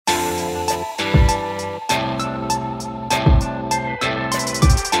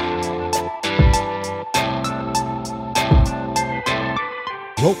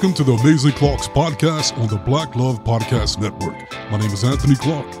Welcome to the Amazing Clarks podcast on the Black Love Podcast Network. My name is Anthony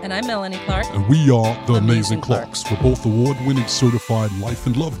Clark. And I'm Melanie Clark. And we are the Amazing Clarks. We're both award-winning certified life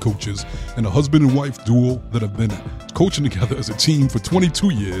and love coaches and a husband and wife duo that have been coaching together as a team for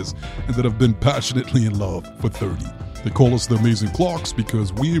 22 years and that have been passionately in love for 30. They call us the Amazing Clarks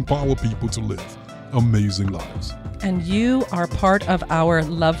because we empower people to live amazing lives. And you are part of our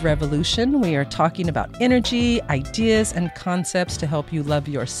love revolution. We are talking about energy, ideas, and concepts to help you love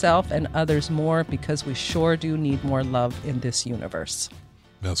yourself and others more because we sure do need more love in this universe.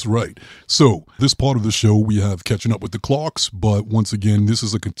 That's right. So this part of the show, we have Catching Up with the Clarks. But once again, this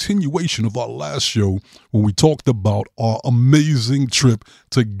is a continuation of our last show when we talked about our amazing trip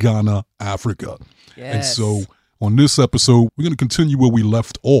to Ghana, Africa. Yes. And so on this episode, we're going to continue where we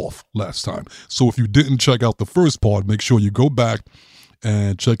left off last time. So if you didn't check out the first part, make sure you go back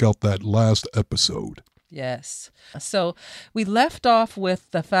and check out that last episode. Yes. So we left off with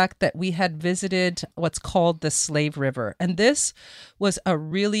the fact that we had visited what's called the Slave River. And this was a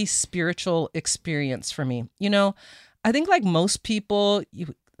really spiritual experience for me. You know, I think like most people,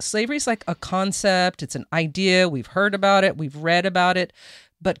 slavery is like a concept. It's an idea. We've heard about it. We've read about it.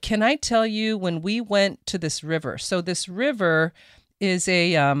 But can I tell you, when we went to this river, so this river is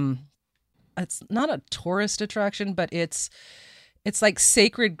it's not a tourist attraction, but it's like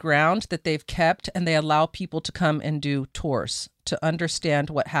sacred ground that they've kept, and they allow people to come and do tours to understand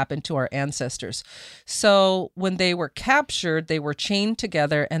what happened to our ancestors. So when they were captured, they were chained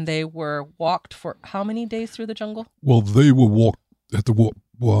together and they were walked for how many days through the jungle? Well, they were had to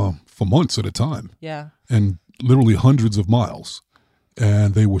walk for months at a time. Yeah. And literally hundreds of miles.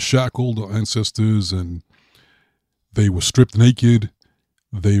 And they were shackled, our ancestors, and they were stripped naked.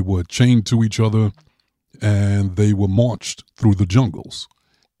 They were chained to each other, and they were marched through the jungles.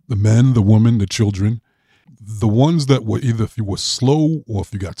 The men, the women, the children, the ones that were either if you were slow or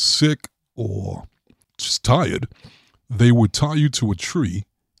if you got sick or just tired, they would tie you to a tree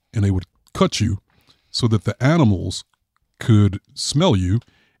and they would cut you so that the animals could smell you,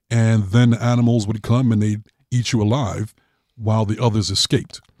 and then the animals would come and they'd eat you alive while the others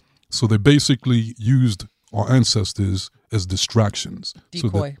escaped. So they basically used our ancestors as distractions.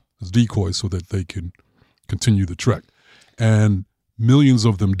 As decoys so that they could continue the trek. And millions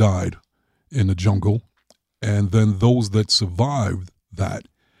of them died in the jungle. And then those that survived that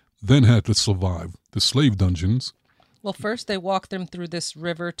then had to survive the slave dungeons. Well, first they walked them through this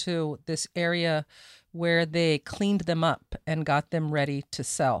river to this area where they cleaned them up and got them ready to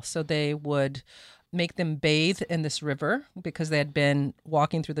sell. So they would make them bathe in this river because they had been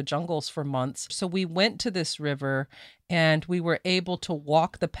walking through the jungles for months. So we went to this river and we were able to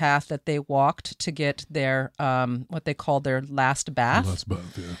walk the path that they walked to get their, what they call their last bath. Last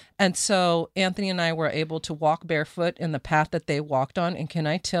bath, yeah. And so Anthony and I were able to walk barefoot in the path that they walked on. And can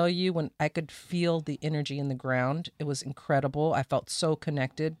I tell you, when I could feel the energy in the ground, it was incredible. I felt so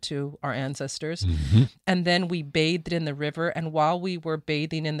connected to our ancestors. Mm-hmm. And then we bathed in the river. And while we were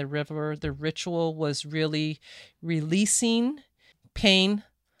bathing in the river, the ritual was really releasing pain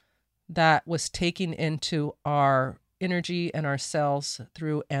that was taken into our energy and our cells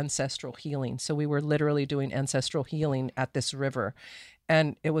through ancestral healing. So we were literally doing ancestral healing at this river.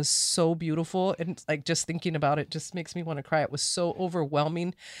 And it was so beautiful. And like just thinking about it just makes me want to cry. It was so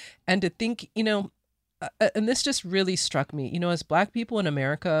overwhelming. And to think, you know, and this just really struck me, you know, as Black people in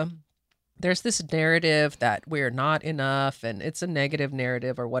America, there's this narrative that we're not enough and it's a negative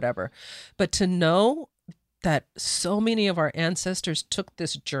narrative or whatever. But to know that so many of our ancestors took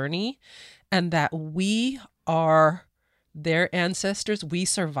this journey and that we are their ancestors, we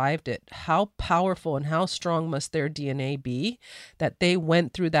survived it. How powerful and how strong must their DNA be that they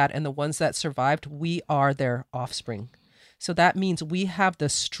went through that, and the ones that survived, we are their offspring. So that means we have the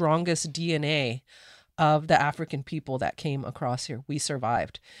strongest DNA of the African people that came across here. We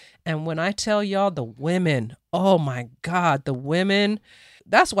survived. And when I tell y'all the women, oh my God, the women,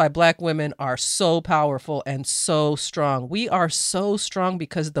 that's why Black women are so powerful and so strong. We are so strong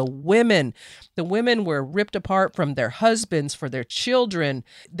because the women were ripped apart from their husbands for their children.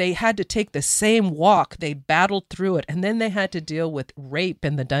 They had to take the same walk. They battled through it. And then they had to deal with rape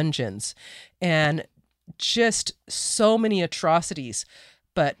in the dungeons and just so many atrocities.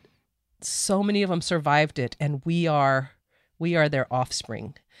 But so many of them survived it, and we are their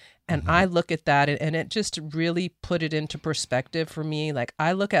offspring. And I look at that and it just really put it into perspective for me. Like,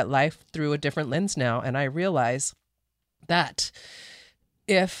 I look at life through a different lens now, and I realize that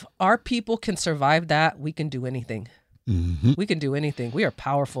if our people can survive that, we can do anything. Mm-hmm. We can do anything. We are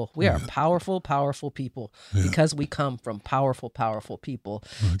powerful. We are powerful people because we come from powerful people.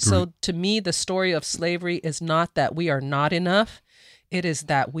 So to me, the story of slavery is not that we are not enough. It is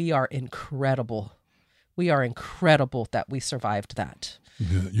that we are incredible. We are incredible that we survived that.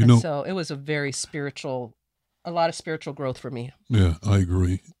 Yeah, So it was a lot of spiritual growth for me. Yeah, I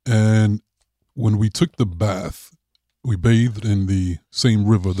agree. And when we took the bath, we bathed in the same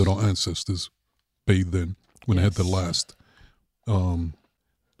river that our ancestors bathed in when they had the last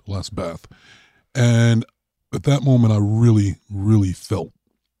bath. And at that moment, I really, really felt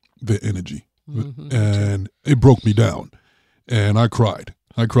the energy. Mm-hmm. And it broke me down. And I cried.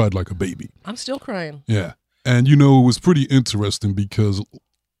 I cried like a baby. I'm still crying. Yeah. And, it was pretty interesting because,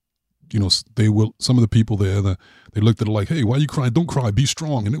 some of the people there, they looked at it like, hey, why are you crying? Don't cry. Be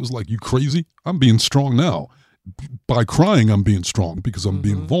strong. And it was like, you crazy? I'm being strong now. By crying, I'm being strong because I'm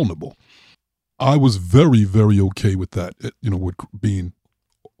being vulnerable. I was very, very okay with that, with being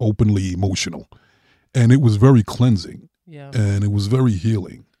openly emotional. And it was very cleansing. Yeah. And it was very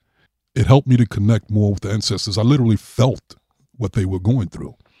healing. It helped me to connect more with the ancestors. I literally felt what they were going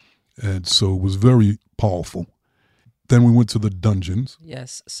through. And so it was very powerful. Then we went to the dungeons.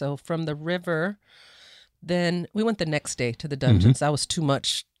 Yes. So from the river, then we went the next day to the dungeons. That was too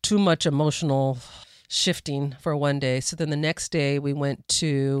much emotional shifting for one day. So then the next day we went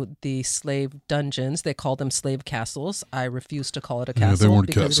to the slave dungeons. They call them slave castles. I refuse to call it a castle they weren't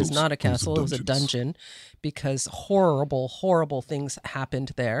because castles. It is not a castle. It was a dungeon because horrible, horrible things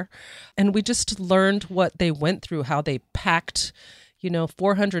happened there. And we just learned what they went through, how they packed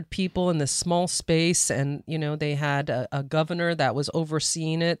 400 people in this small space. And, they had a governor that was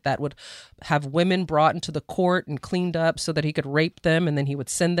overseeing it that would have women brought into the court and cleaned up so that he could rape them. And then he would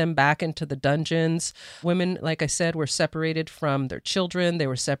send them back into the dungeons. Women, like I said, were separated from their children. They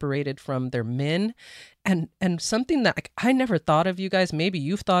were separated from their men. And something that I never thought of, you guys, maybe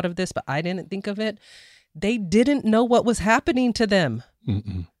you've thought of this, but I didn't think of it. They didn't know what was happening to them.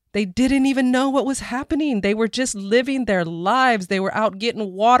 Mm-mm. They didn't even know what was happening. They were just living their lives. They were out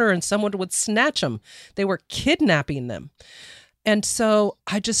getting water and someone would snatch them. They were kidnapping them. And so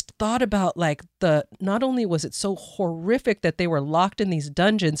I just thought about not only was it so horrific that they were locked in these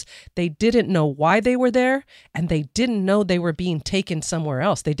dungeons, they didn't know why they were there and they didn't know they were being taken somewhere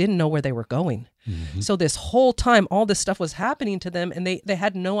else. They didn't know where they were going. Mm-hmm. So this whole time, all this stuff was happening to them and they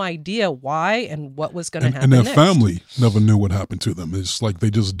had no idea why and what was going to happen And their next. family never knew what happened to them. It's like they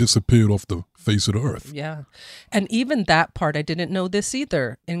just disappeared off the face of the earth. Yeah. And even that part, I didn't know this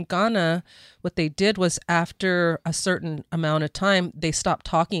either. In Ghana, what they did was after a certain amount of time, they stopped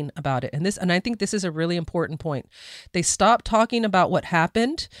talking about it. And I think this is a really important point. They stopped talking about what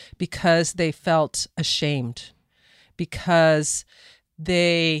happened because they felt ashamed, because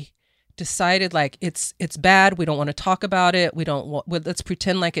they decided it's bad. We don't want to talk about it. Let's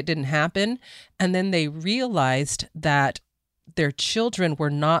pretend like it didn't happen. And then they realized that their children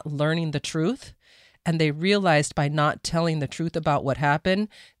were not learning the truth. And they realized by not telling the truth about what happened,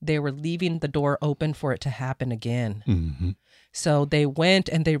 they were leaving the door open for it to happen again. Mm-hmm. So they went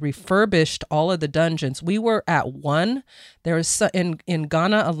and they refurbished all of the dungeons. We were at one. In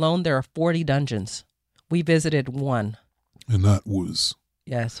Ghana alone, there are 40 dungeons. We visited one. And that was...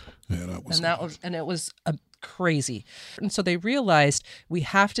 Yes. Yeah, that was... And it was crazy. And so they realized we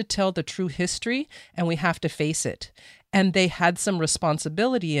have to tell the true history and we have to face it. And they had some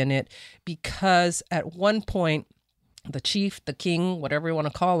responsibility in it because at one point, the chief, the king, whatever you want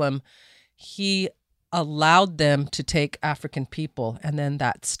to call him, he allowed them to take African people. And then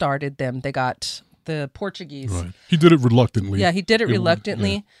that started them. They got the Portuguese. Right. He did it reluctantly. Yeah, he did it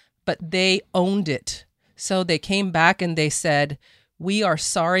reluctantly, but they owned it. So they came back and they said, we are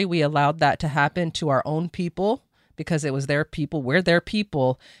sorry we allowed that to happen to our own people. Because it was their people, we're their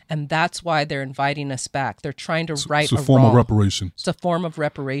people, and that's why they're inviting us back. They're trying to right a wrong. It's a form of reparations. It's a form of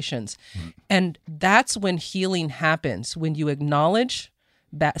reparations. Right. And that's when healing happens. When you acknowledge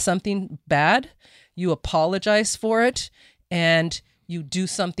something bad, you apologize for it, and you do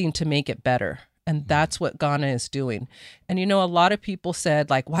something to make it better. And that's what Ghana is doing. And, a lot of people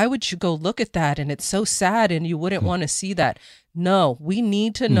said, why would you go look at that? And it's so sad and you wouldn't want to see that. No, we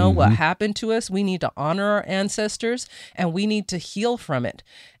need to know what happened to us. We need to honor our ancestors and we need to heal from it.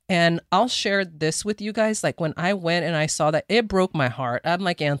 And I'll share this with you guys. When I went and I saw that, it broke my heart. I'm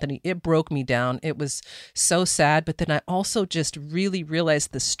like Anthony, it broke me down. It was so sad. But then I also just really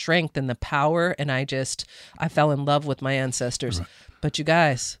realized the strength and the power. And I fell in love with my ancestors. Right. But you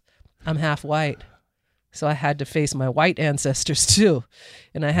guys, I'm half white. So I had to face my white ancestors too.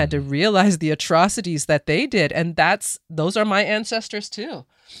 And I had to realize the atrocities that they did. And those are my ancestors too.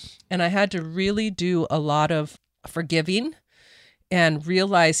 And I had to really do a lot of forgiving and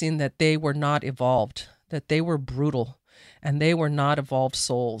realizing that they were not evolved, that they were brutal. and they were not evolved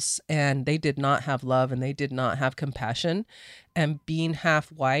souls, and they did not have love, and they did not have compassion. And being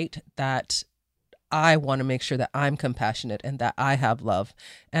half white, that I want to make sure that I'm compassionate and that I have love.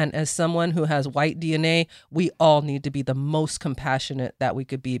 And as someone who has white DNA, we all need to be the most compassionate that we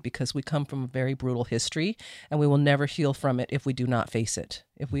could be, because we come from a very brutal history, and we will never heal from it if we do not face it.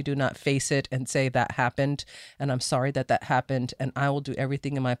 If we do not face it and say that happened, and I'm sorry that that happened, and I will do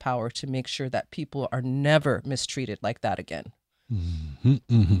everything in my power to make sure that people are never mistreated like that again. Mm-hmm,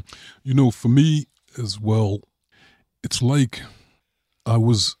 mm-hmm. You know, for me as well, it's like I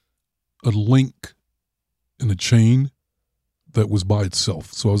was a link in a chain that was by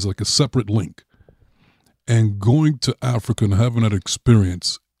itself. So I was like a separate link. And going to Africa and having that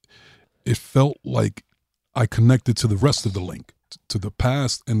experience, it felt like I connected to the rest of the link, to the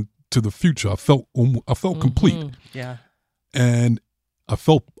past and to the future. I felt complete. Yeah. And I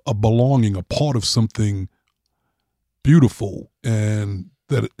felt a belonging, a part of something beautiful, and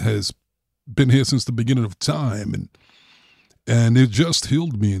that has been here since the beginning of time. And it just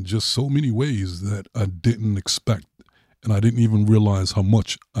healed me in just so many ways that I didn't expect. And I didn't even realize how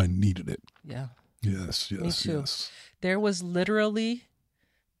much I needed it. Yeah. Yes, Me too. yes. There was literally,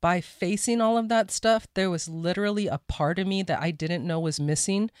 by facing all of that stuff, there was literally a part of me that I didn't know was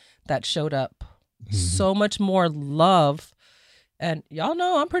missing that showed up. Mm-hmm. So much more love. And y'all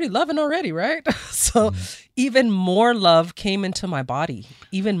know I'm pretty loving already, right? So even more love came into my body.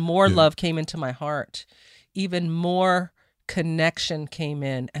 Even more love came into my heart. Even more connection came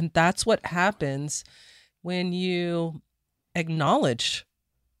in. And that's what happens when you acknowledge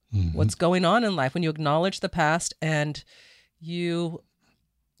what's going on in life, when you acknowledge the past and you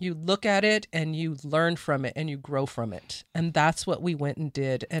look at it and you learn from it and you grow from it. And that's what we went and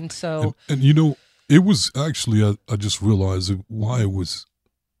did. And so, and you know, it was actually, I just realized why one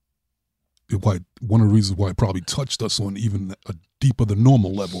of the reasons why it probably touched us on even a deeper than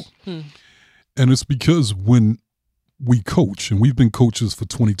normal level. And it's because when we coach, and we've been coaches for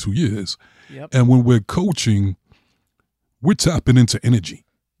 22 years, and when we're coaching, we're tapping into energy.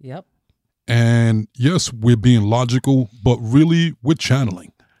 Yep. And yes, we're being logical, but really we're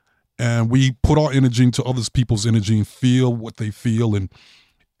channeling. And we put our energy into other people's energy and feel what they feel. And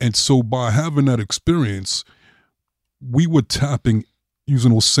so by having that experience, we were tapping,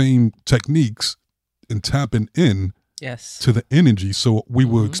 using those same techniques and tapping in to the energy. So we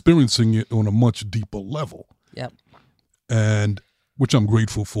were experiencing it on a much deeper level. Yep. And which I'm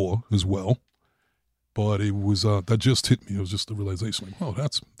grateful for as well. But it was, that just hit me. It was just the realization, like, wow,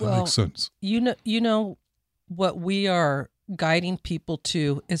 that makes sense. You know, what we are guiding people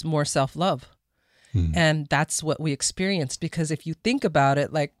to is more self-love. And that's what we experienced, because if you think about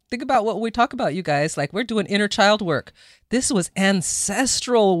it, like, think about what we talk about, you guys, like, we're doing inner child work. This was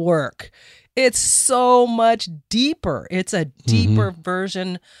ancestral work. It's so much deeper. It's a deeper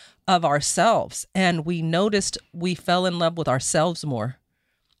version of ourselves. And we noticed we fell in love with ourselves more.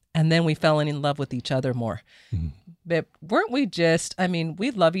 And then we fell in love with each other more. But weren't we just, I mean,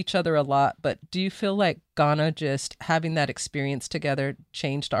 we love each other a lot, but do you feel like Ghana, just having that experience together,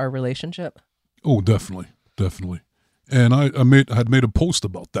 changed our relationship? Oh, definitely. Definitely. And I had made a post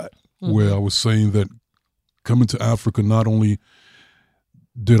about that, where I was saying that coming to Africa, not only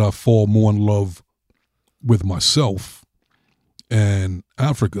did I fall more in love with myself and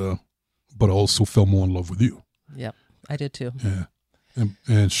Africa, but I also fell more in love with you. Yep, I did too. Yeah.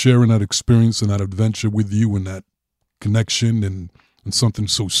 And sharing that experience and that adventure with you, and that connection and something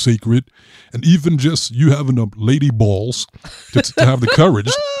so sacred. And even just you having the lady balls to have the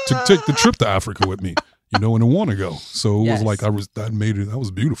courage to take the trip to Africa with me, you know, and I want to go. So it was like, that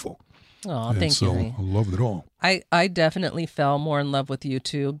was beautiful. Oh, thank you. So I loved it all. I definitely fell more in love with you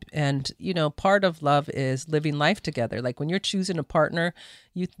too. And, you know, part of love is living life together. Like, when you're choosing a partner,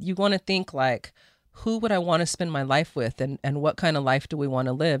 you want to think like, who would I want to spend my life with, and what kind of life do we want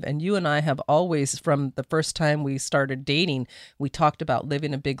to live? And you and I have always, from the first time we started dating, we talked about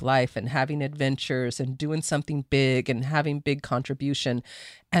living a big life and having adventures and doing something big and having big contribution.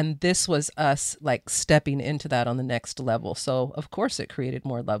 And this was us like stepping into that on the next level. So of course it created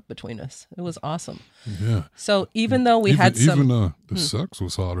more love between us. It was awesome. Yeah. So even though we had some... Even the sex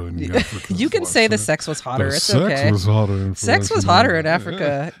was hotter in Africa. You can say the sex was hotter. The it's sex okay. was hotter. Sex was hotter in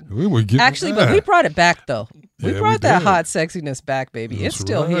Africa. Yeah. We were getting Actually, but we brought it back though. We brought that did. hot sexiness back, baby. That's it's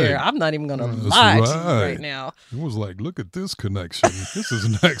still right. here. I'm not even going to lie to you right now. It was like, look at this connection. This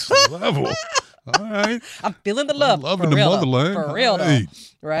is next level. All right. I'm feeling the love. Loving for the real, motherland. For real, Hey.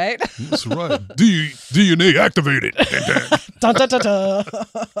 though. Right? That's right. DNA activated. Dun, dun, dun, dun.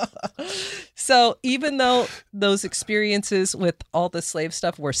 So even though those experiences with all the slave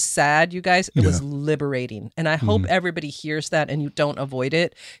stuff were sad, you guys, it was liberating. And I hope everybody hears that and you don't avoid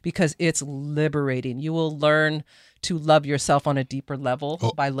it, because it's liberating. You will learn to love yourself on a deeper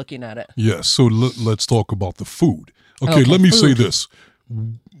level by looking at it. Yes. So let's talk about the food. Okay, let me say this.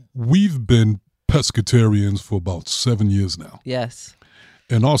 We've been pescatarians for about 7 years now. Yes.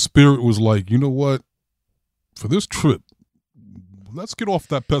 And our spirit was like, you know what? For this trip, let's get off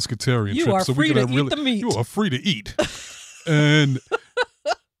that pescatarian You trip. are so free we can to eat the meat. You are free to eat. and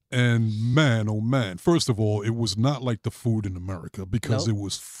man, oh man. First of all, it was not like the food in America because it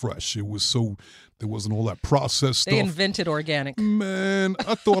was fresh. It was there wasn't all that processed stuff. They invented organic. Man,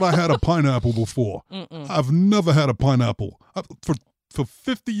 I thought I had a pineapple before. I've never had a pineapple. For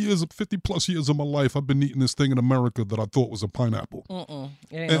 50 plus years of my life, I've been eating this thing in America that I thought was a pineapple.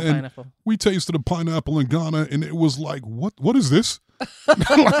 It ain't no pineapple. We tasted a pineapple in Ghana, and it was like, what is this?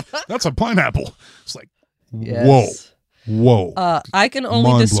 Like, that's a pineapple. It's like, whoa. I can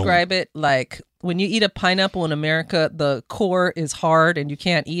only describe it like when you eat a pineapple in America, the core is hard and you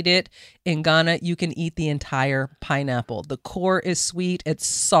can't eat it. In Ghana, you can eat the entire pineapple. The core is sweet. It's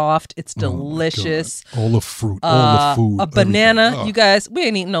soft. It's delicious. All the fruit, all the food. A banana. You guys, we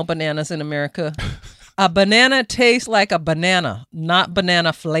ain't eating no bananas in America. A banana tastes like a banana, not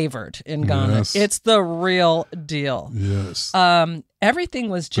banana flavored in Ghana. Yes. It's the real deal. Yes.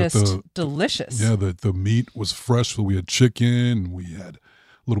 Everything was just delicious. Yeah, the meat was fresh. So we had chicken. We had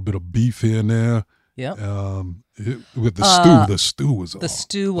a little bit of beef here and there. Yeah. With the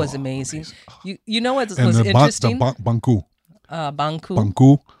stew was amazing. You know what was and interesting? Banku.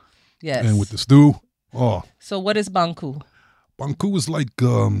 Banku. Yes. And with the stew. So what is banku? Banku is like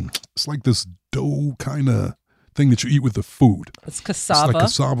it's like this dough kind of thing that you eat with the food. It's cassava.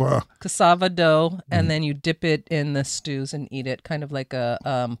 It's like cassava dough, and then you dip it in the stews and eat it, kind of like a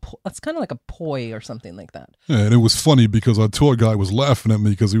it's kind of like a poi or something like that. Yeah, and it was funny because our tour guy was laughing at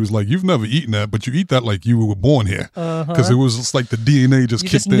me because he was like, "You've never eaten that, but you eat that like you were born here." Because it was just like the DNA just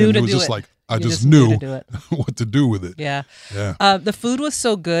kicked in. It was just like I just knew what to do with it. Yeah. Yeah. The food was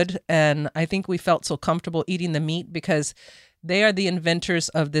so good, and I think we felt so comfortable eating the meat because they are the inventors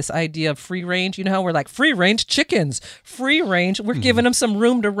of this idea of free range. You know how we're like, free range chickens, free range. We're giving them some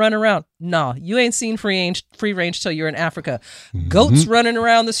room to run around. No, you ain't seen free range till you're in Africa. Goats running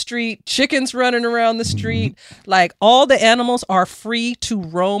around the street, chickens running around the street. Like all the animals are free to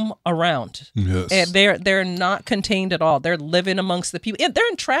roam around. Yes. And they're not contained at all. They're living amongst the people. And they're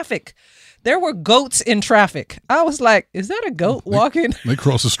in traffic. There were goats in traffic. I was like, is that a goat walking? They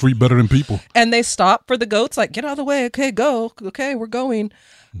cross the street better than people. And they stopped for the goats, like, get out of the way. Okay, go. Okay, we're going.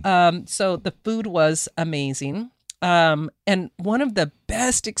 So the food was amazing. And one of the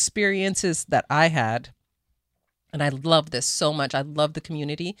best experiences that I had, and I love this so much, I love the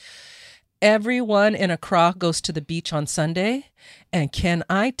community. Everyone in Accra goes to the beach on Sunday. And can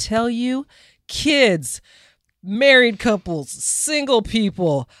I tell you, kids, married couples, single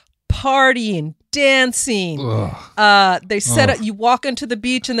people, partying, dancing. They set up, you walk into the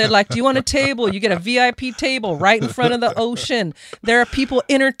beach and they're like, do you want a table? You get a VIP table right in front of the ocean. There are people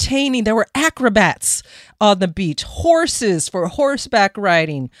entertaining. There were acrobats on the beach, horses for horseback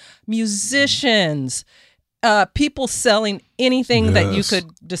riding, musicians, people selling anything that you could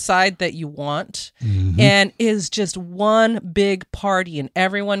decide that you want, and is just one big party and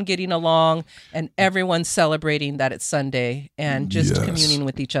everyone getting along and everyone celebrating that it's Sunday and just communing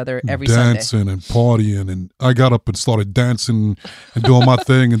with each other every Sunday. Dancing and partying, and I got up and started dancing and doing my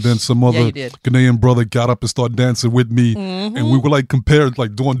thing, and then some other Ghanaian brother got up and started dancing with me, and we were like compared,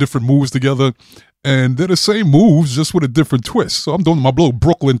 like doing different moves together. And they're the same moves, just with a different twist. So I'm doing my little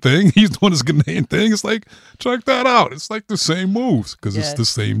Brooklyn thing. He's doing his Ghanaian thing. It's like, check that out. It's like the same moves because it's the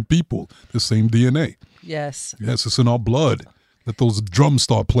same people, the same DNA. Yes. Yes, it's in our blood. Let those drums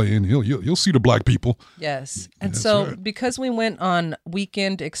start playing. You'll see the black people. Yes. And so because we went on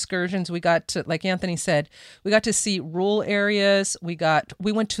weekend excursions, we got to, like Anthony said, we got to see rural areas. We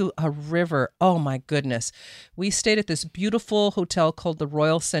went to a river. Oh my goodness. We stayed at this beautiful hotel called the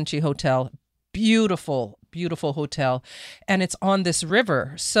Royal Senchi Hotel. Beautiful hotel, and it's on this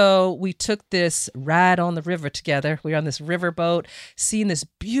river. So we took this ride on the river together. We were on this river boat, seeing this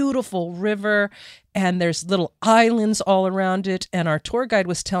beautiful river, and there's little islands all around it. And our tour guide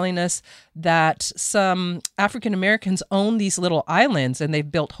was telling us that some African Americans own these little islands and they've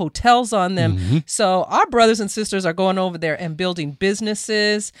built hotels on them. So our brothers and sisters are going over there and building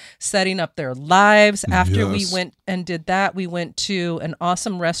businesses, setting up their lives. After we went and did that, we went to an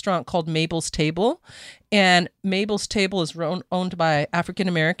awesome restaurant called Mabel's Table. And Mabel's Table is owned by African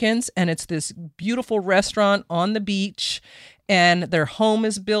Americans, and it's this beautiful restaurant on the beach. and their home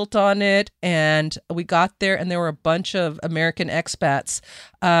is built on it. And we got there, and there were a bunch of American expats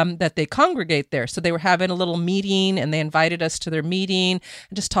that they congregate there. So they were having a little meeting, and they invited us to their meeting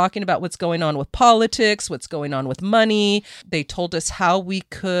and just talking about what's going on with politics, what's going on with money. They told us how we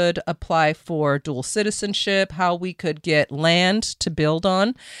could apply for dual citizenship, how we could get land to build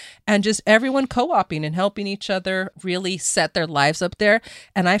on, and just everyone co-oping and helping each other really set their lives up there.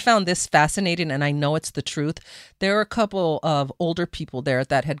 And I found this fascinating, and I know it's the truth. There were a couple of older people there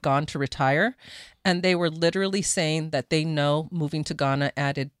that had gone to retire, and they were literally saying that they know moving to Ghana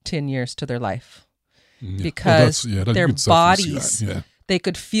added 10 years to their life because their bodies, they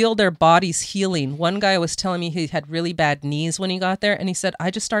could feel their bodies healing. One guy was telling me he had really bad knees when he got there, and he said, I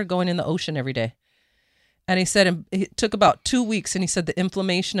just started going in the ocean every day. And he said it took about 2 weeks, and he said the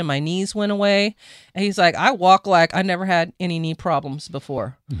inflammation in my knees went away. And he's like, I walk like I never had any knee problems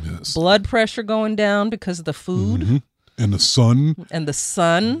before. Yes. Blood pressure going down because of the food. Mm-hmm. And the sun. And the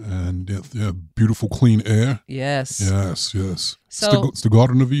sun. And beautiful clean air. Yes. Yes. So, it's the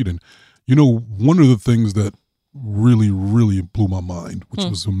Garden of Eden. You know, one of the things that really, really blew my mind, which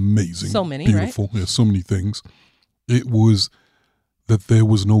was amazing. So many, beautiful. Right? Yeah, so many things. It was that there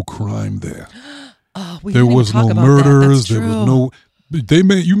was no crime there. There was no murders. There was no.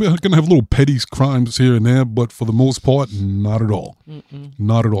 You may can have little petty crimes here and there, but for the most part, not at all.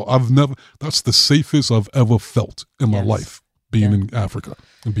 Not at all. That's the safest I've ever felt in my life, being in Africa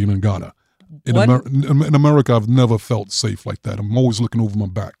and being in Ghana. In America, I've never felt safe like that. I'm always looking over my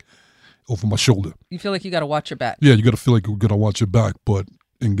back, over my shoulder. You feel like you got to watch your back. Yeah, you got to feel like you got to watch your back, but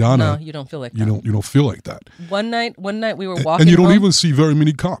in Ghana, no, you don't feel like that. You don't feel like that. One night we were walking, and you don't even see very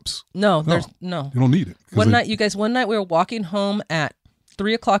many cops. No, there's no. You don't need it. One night we were walking home at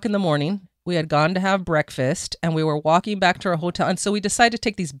 3:00 in the morning. We had gone to have breakfast, and we were walking back to our hotel. And so we decided to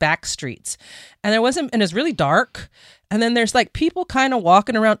take these back streets, and it's really dark. And then there's like people kind of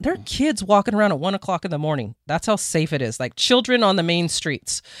walking around. There are kids walking around at 1:00 in the morning. That's how safe it is. Like children on the main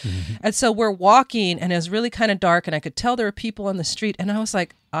streets. Mm-hmm. And so we're walking, and it was really kind of dark, and I could tell there were people on the street. And I was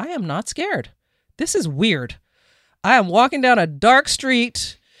like, I am not scared. This is weird. I am walking down a dark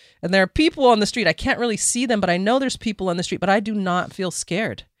street, and there are people on the street. I can't really see them, but I know there's people on the street, but I do not feel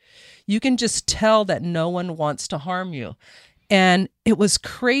scared. You can just tell that no one wants to harm you. And it was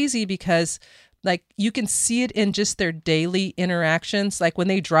crazy because like you can see it in just their daily interactions. Like when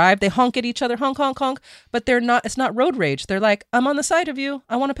they drive, they honk at each other, honk, honk, honk, but it's not road rage. They're like, I'm on the side of you.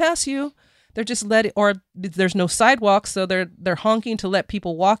 I want to pass you. They're just or there's no sidewalk. So they're honking to let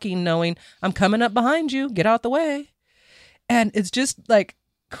people walking knowing I'm coming up behind you, get out the way. And it's just like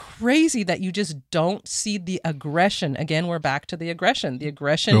crazy that you just don't see the aggression. Again, we're back to the aggression. The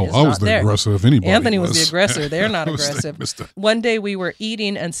aggression is not there. I was the aggressor if anybody Anthony was the aggressor. They're not aggressive. One day we were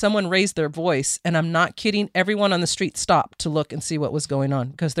eating and someone raised their voice, and I'm not kidding, everyone on the street stopped to look and see what was going on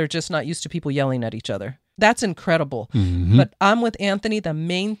because they're just not used to people yelling at each other. That's incredible. Mm-hmm. But I'm with Anthony. The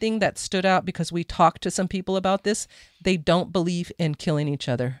main thing that stood out, because we talked to some people about this, they don't believe in killing each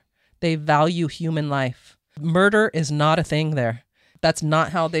other. They value human life. Murder is not a thing there. That's not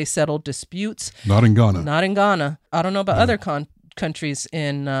how they settle disputes. Not in Ghana. Not in Ghana. I don't know about other countries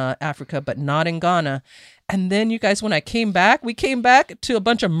in Africa, but not in Ghana. And then you guys, when we came back to a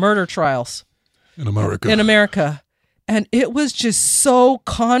bunch of murder trials. In America. In America. And it was just so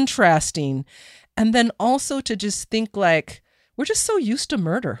contrasting. And then also to just think like, we're just so used to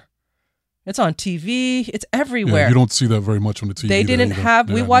murder. It's on TV. It's everywhere. Yeah, you don't see that very much on the TV. They didn't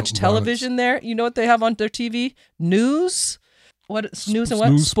have, we watch television there. You know what they have on their TV? News. News and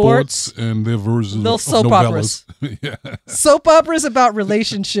what? Sports and their versions little of soap novellas. Operas. Yeah. Soap operas about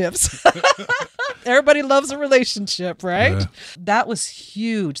relationships. Everybody loves a relationship, right? Yeah. That was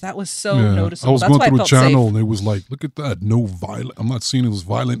huge. That was so noticeable. I was going through the channel and it was like, look at that. No violent. I'm not seeing those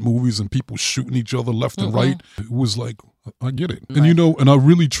violent movies and people shooting each other left and right. It was like, I get it. Right. And and I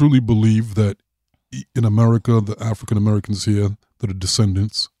really truly believe that in America, the African Americans here that are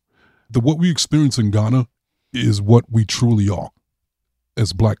descendants, that what we experience in Ghana is what we truly are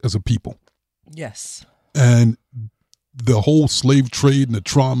as a people. Yes. And the whole slave trade and the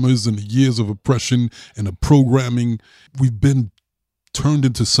traumas and the years of oppression and the programming, we've been turned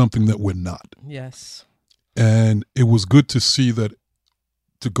into something that we're not. Yes. And it was good to see that,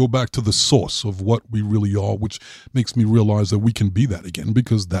 to go back to the source of what we really are, which makes me realize that we can be that again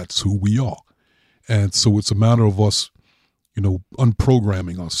because that's who we are. And so it's a matter of us,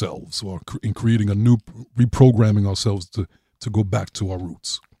 unprogramming ourselves or creating reprogramming ourselves to go back to our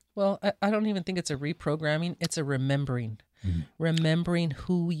roots. Well, I don't even think it's a reprogramming. It's a remembering. Mm-hmm. Remembering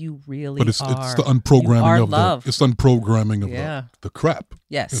who you really are. But it's the unprogramming of love. It's the unprogramming of the crap.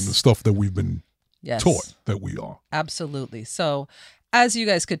 Yes. And the stuff that we've been Yes. taught that we are. Absolutely. So, as you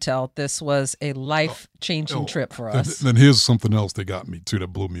guys could tell, this was a life-changing trip for us. Then here's something else that got me too, that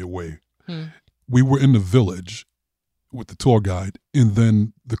blew me away. We were in the village with the tour guide, and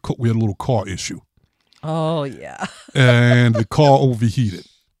then we had a little car issue. Oh, yeah. And the car overheated,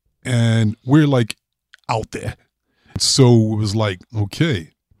 and we're like out there. So it was like, okay,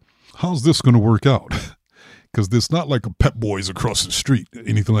 how's this going to work out? Because there's not like a Pep Boys across the street,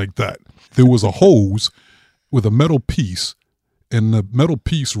 anything like that. There was a hose with a metal piece, and the metal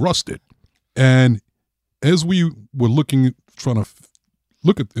piece rusted. And as we were trying to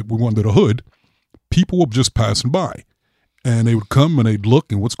look at it, we went under the hood, people were just passing by. And they would come and they'd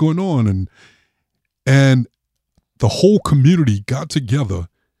look and what's going on. And the whole community got together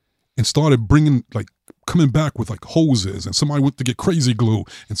and started coming back with like hoses, and somebody went to get crazy glue,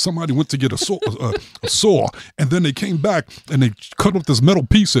 and somebody went to get a saw, and then they came back and they cut up this metal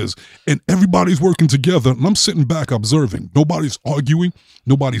pieces, and everybody's working together, and I'm sitting back observing. Nobody's arguing,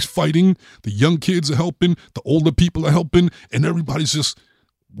 nobody's fighting. The young kids are helping, the older people are helping, and everybody's just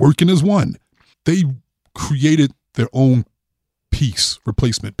working as one. They created their own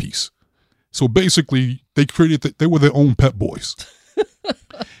replacement piece. So basically, they were their own Pep Boys.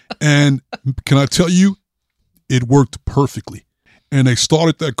 And can I tell you, it worked perfectly. And they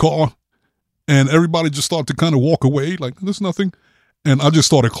started that car, and everybody just started to kind of walk away like, there's nothing. And I just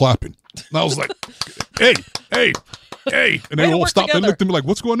started clapping. And I was like, hey. And they all stopped and looked at me like,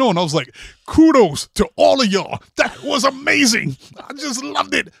 what's going on? I was like, kudos to all of y'all. That was amazing. I just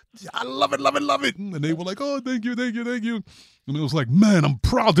loved it. I love it. And they were like, oh, thank you. And it was like, man, I'm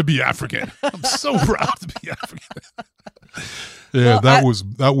proud to be African. I'm so proud to be African. Yeah, well,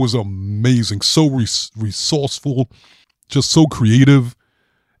 that was amazing. So resourceful, just so creative,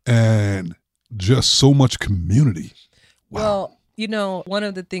 and just so much community. Wow. Well, you know, one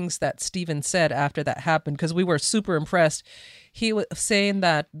of the things that Steven said after that happened, because we were super impressed, he was saying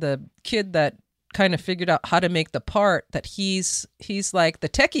that the kid that kind of figured out how to make the part, that he's like the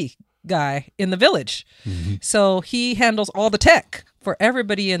techie guy in the village. Mm-hmm. So he handles all the tech for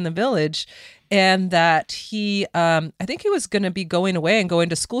everybody in the village. And that he, I think he was going to be going away and going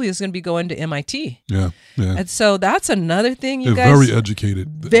to school. He was going to be going to MIT. Yeah. And so that's another thing, you They're guys. Very educated.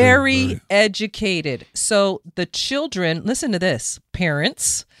 Very educated. So the children, listen to this,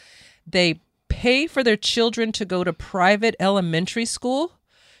 parents, they pay for their children to go to private elementary school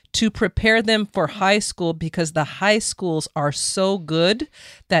to prepare them for high school, because the high schools are so good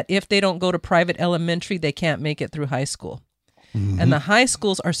that if they don't go to private elementary, they can't make it through high school. Mm-hmm. And the high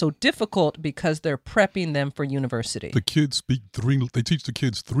schools are so difficult because they're prepping them for university. The kids they teach the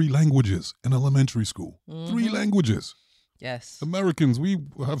kids 3 languages in elementary school. Mm-hmm. 3 languages. Yes. Americans, we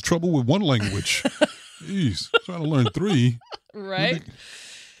have trouble with 1 language. Jeez, trying to learn 3. Right.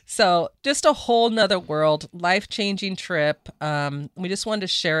 So just a whole nother world, life-changing trip. We just wanted to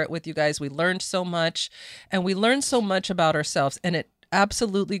share it with you guys. We learned so much, and we learned so much about ourselves. And it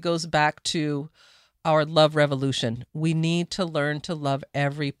absolutely goes back to our love revolution. We need to learn to love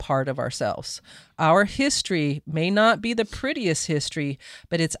every part of ourselves. Our history may not be the prettiest history,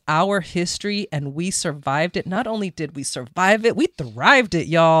 but it's our history, and we survived it. Not only did we survive it, we thrived it,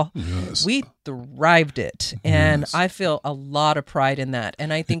 y'all. Yes. We thrived it. And Yes. I feel a lot of pride in that.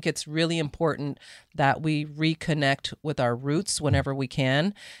 And I think it's really important that we reconnect with our roots whenever we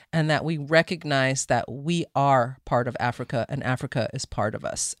can, and that we recognize that we are part of Africa and Africa is part of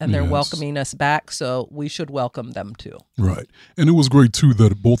us. And they're Yes. welcoming us back, so we should welcome them too. Right. And it was great, too,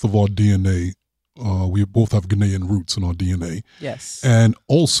 that both of our DNA, we both have Ghanaian roots in our DNA. Yes. And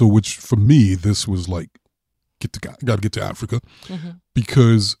also, which for me, this was like, got to get to Africa,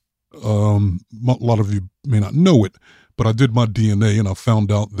 because a lot of you may not know it, but I did my DNA and I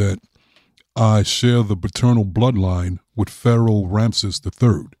found out that I share the paternal bloodline with Pharaoh Ramses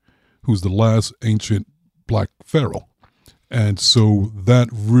III, who's the last ancient black pharaoh. And so that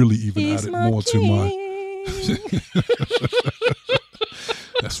really even added more to my...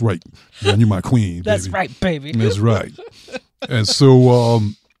 That's right. And you're my queen, baby. That's right, baby. That's right. And so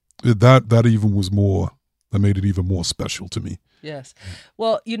that even was more, that made it even more special to me. Yes.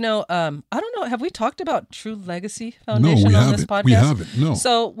 Well, you know, I don't know. Have we talked about True Legacy Foundation No, on this podcast? We haven't. No.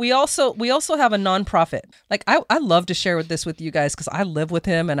 So we also have a nonprofit. Like I love to share this with you guys because I live with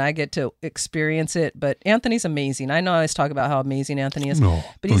him and I get to experience it. But Anthony's amazing. I know I always talk about how amazing Anthony is. No,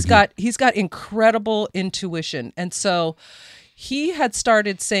 but he's got incredible intuition. And so he had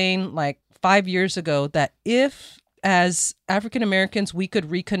started saying like 5 years ago that if as African Americans we could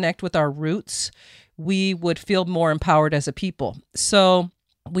reconnect with our roots, we would feel more empowered as a people. So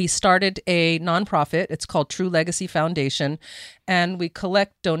we started a nonprofit. It's called True Legacy Foundation, and we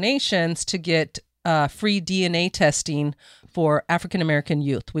collect donations to get free DNA testing for African American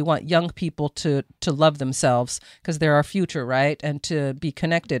youth. We want young people to love themselves because they're our future, right? And to be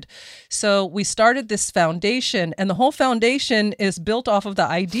connected. So we started this foundation, and the whole foundation is built off of the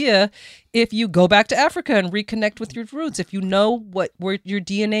idea: if you go back to Africa and reconnect with your roots, if you know where your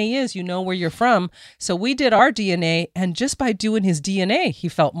DNA is, you know where you're from. So we did our DNA, and just by doing his DNA, he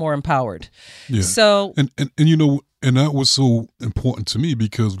felt more empowered. Yeah. So and you know, and that was so important to me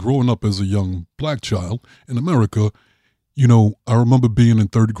because growing up as a young black child in America, you know, I remember being in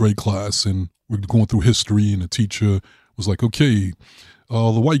third grade class and we're going through history, and the teacher was like, "Okay,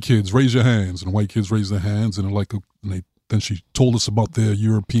 the white kids raise your hands," and the white kids raised their hands, and then she told us about their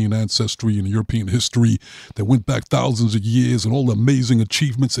European ancestry and European history that went back thousands of years and all the amazing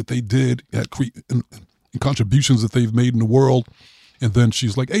achievements that they did and contributions that they've made in the world. And then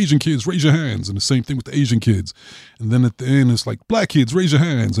she's like, "Asian kids, raise your hands." And the same thing with the Asian kids. And then at the end, it's like, "Black kids, raise your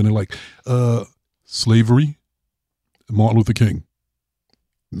hands." And they're like, slavery, Martin Luther King.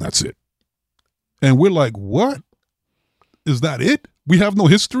 And that's it. And we're like, what? Is that it? We have no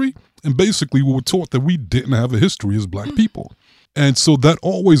history? And basically we were taught that we didn't have a history as black people. And so that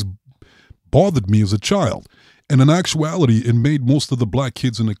always bothered me as a child. And in actuality, it made most of the black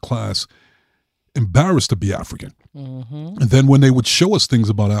kids in the class embarrassed to be African. And then when they would show us things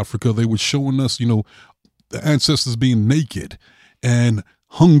about Africa, they were showing us, you know, the ancestors being naked and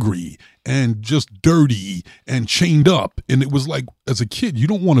hungry and just dirty and chained up. And it was like, as a kid, you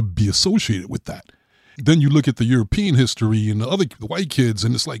don't want to be associated with that. Then you look at the European history and the white kids,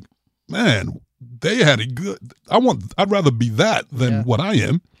 and it's like, man, they had it good. I'd rather be that than what I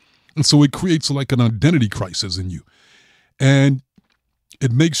am. And so it creates like an identity crisis in you. And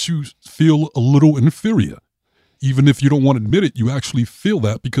it makes you feel a little inferior. Even if you don't want to admit it, you actually feel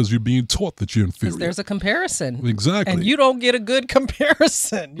that because you're being taught that you're inferior. Because there's a comparison. Exactly. And you don't get a good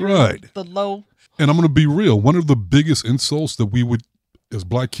comparison. You're right. The low. And I'm going to be real. One of the biggest insults that we would, as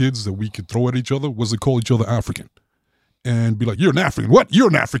black kids, that we could throw at each other was to call each other African. And be like, "You're an African." What? You're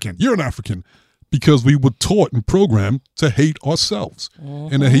an African. You're an African. Because we were taught and programmed to hate ourselves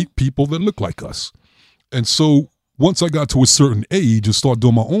and to hate people that look like us. And so once I got to a certain age and started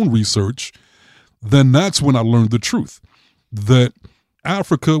doing my own research, then that's when I learned the truth, that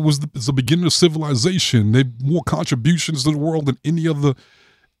Africa is the beginning of civilization. They have more contributions to the world than any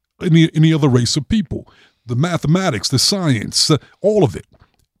other race of people. The mathematics, the science, all of it.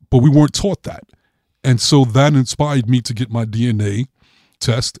 But we weren't taught that. And so that inspired me to get my DNA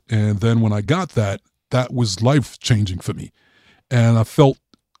test. And then when I got that was life-changing for me. And I felt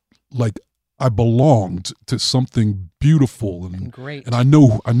like I belonged to something beautiful and great. And I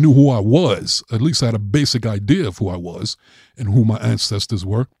knew who I was. At least I had a basic idea of who I was and who my ancestors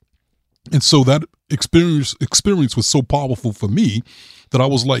were. And so that experience was so powerful for me that I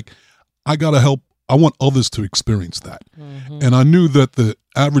was like, I gotta help. I want others to experience that. And I knew that the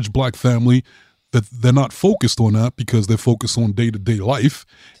average black family, that they're not focused on that because they're focused on day-to-day life.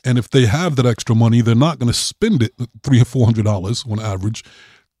 And if they have that extra money, they're not going to spend it $300 or $400 on average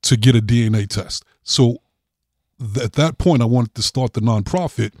to get a DNA test. So at that point, I wanted to start the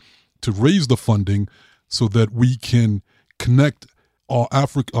nonprofit to raise the funding so that we can connect our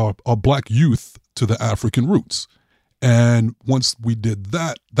black youth to the African roots. And once we did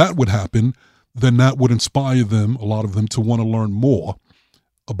that would happen, then that would inspire them, a lot of them, to want to learn more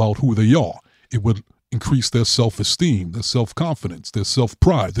about who they are. It would increase their self-esteem, their self-confidence, their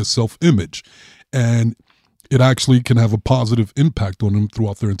self-pride, their self-image. And it actually can have a positive impact on them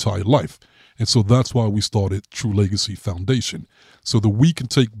throughout their entire life. And so that's why we started True Legacy Foundation, so that we can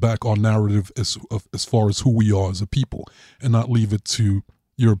take back our narrative as far as who we are as a people and not leave it to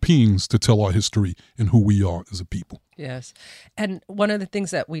Europeans to tell our history and who we are as a people. Yes. And one of the things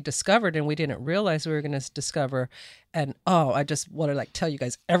that we discovered, and we didn't realize we were going to discover, and I just want to tell you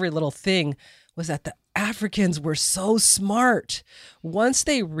guys every little thing, was that the Africans were so smart. Once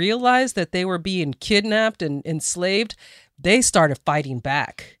they realized that they were being kidnapped and enslaved, they started fighting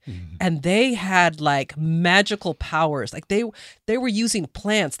back. And they had magical powers. They were using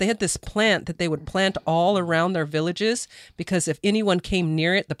plants. They had this plant that they would plant all around their villages, because if anyone came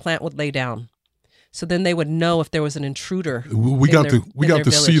near it, the plant would lay down. So then they would know if there was an intruder. We got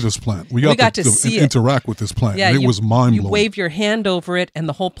to see this plant. We got to see interact with this plant. Yeah, it was mind blowing. You wave your hand over it, and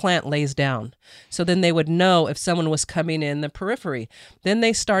the whole plant lays down. So then they would know if someone was coming in the periphery. Then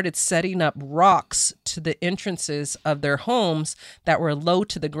they started setting up rocks to the entrances of their homes that were low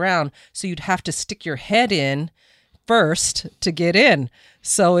to the ground. So you'd have to stick your head in first to get in.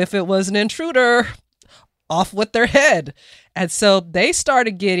 So if it was an intruder, off with their head. And so they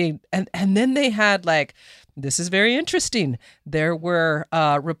started getting, and then they had This is very interesting. There were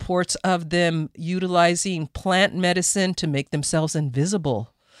reports of them utilizing plant medicine to make themselves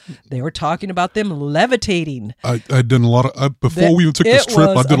invisible. They were talking about them levitating. I did a lot of, before we even took this trip,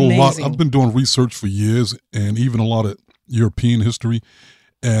 I did a lot. I've been doing research for years and even a lot of European history.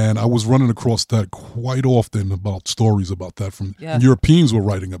 And I was running across that quite often about stories about that from Europeans were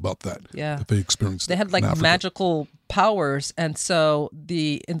writing about that. Yeah. That they experienced. They had like magical powers. And so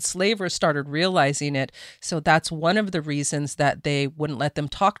the enslavers started realizing it. So that's one of the reasons that they wouldn't let them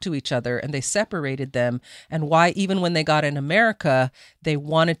talk to each other and they separated them. And why even when they got in America, they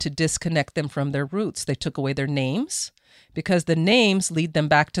wanted to disconnect them from their roots. They took away their names, because the names lead them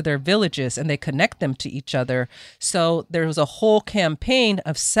back to their villages and they connect them to each other. So there was a whole campaign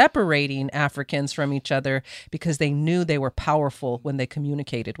of separating Africans from each other because they knew they were powerful when they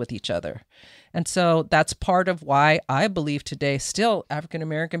communicated with each other. And so that's part of why I believe today still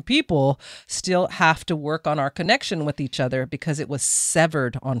African-American people still have to work on our connection with each other, because it was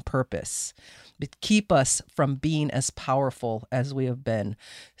severed on purpose to keep us from being as powerful as we have been.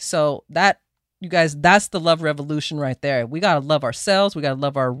 So that, you guys, that's the love revolution right there. We got to love ourselves. We got to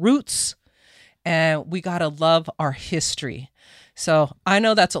love our roots, and we got to love our history. So I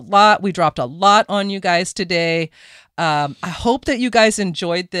know that's a lot. We dropped a lot on you guys today. I hope that you guys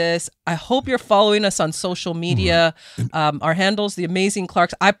enjoyed this. I hope you're following us on social media. Our handle's The Amazing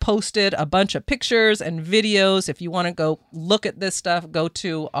Clarks. I posted a bunch of pictures and videos. If you want to go look at this stuff, go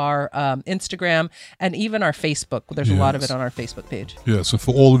to our Instagram and even our Facebook. There's a lot of it on our Facebook page. Yes, and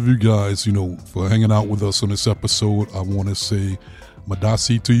for all of you guys, you know, for hanging out with us on this episode, I want to say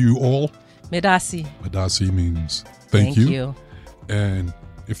Madasi to you all. Medasi. Madasi means thank you. And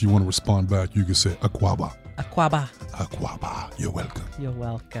if you want to respond back, you can say Akwaba. Akwaba. Akwaba. You're welcome. You're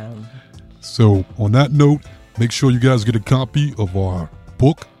welcome. So on that note, make sure you guys get a copy of our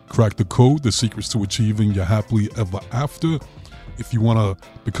book, Crack the Code, The Secrets to Achieving Your Happily Ever After. If you want to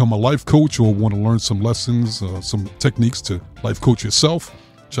become a life coach or want to learn some lessons, some techniques to life coach yourself,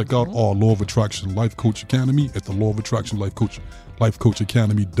 check out our Law of Attraction Life Coach Academy at the Law of Attraction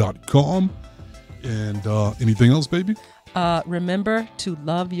lifecoachacademy.com. And anything else, baby? Remember to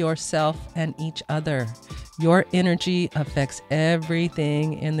love yourself and each other. Your energy affects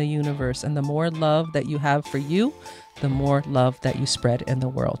everything in the universe. And the more love that you have for you, the more love that you spread in the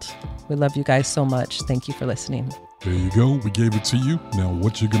world. We love you guys so much. Thank you for listening. There you go. We gave it to you. Now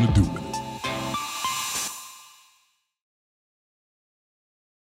what you going to do with it?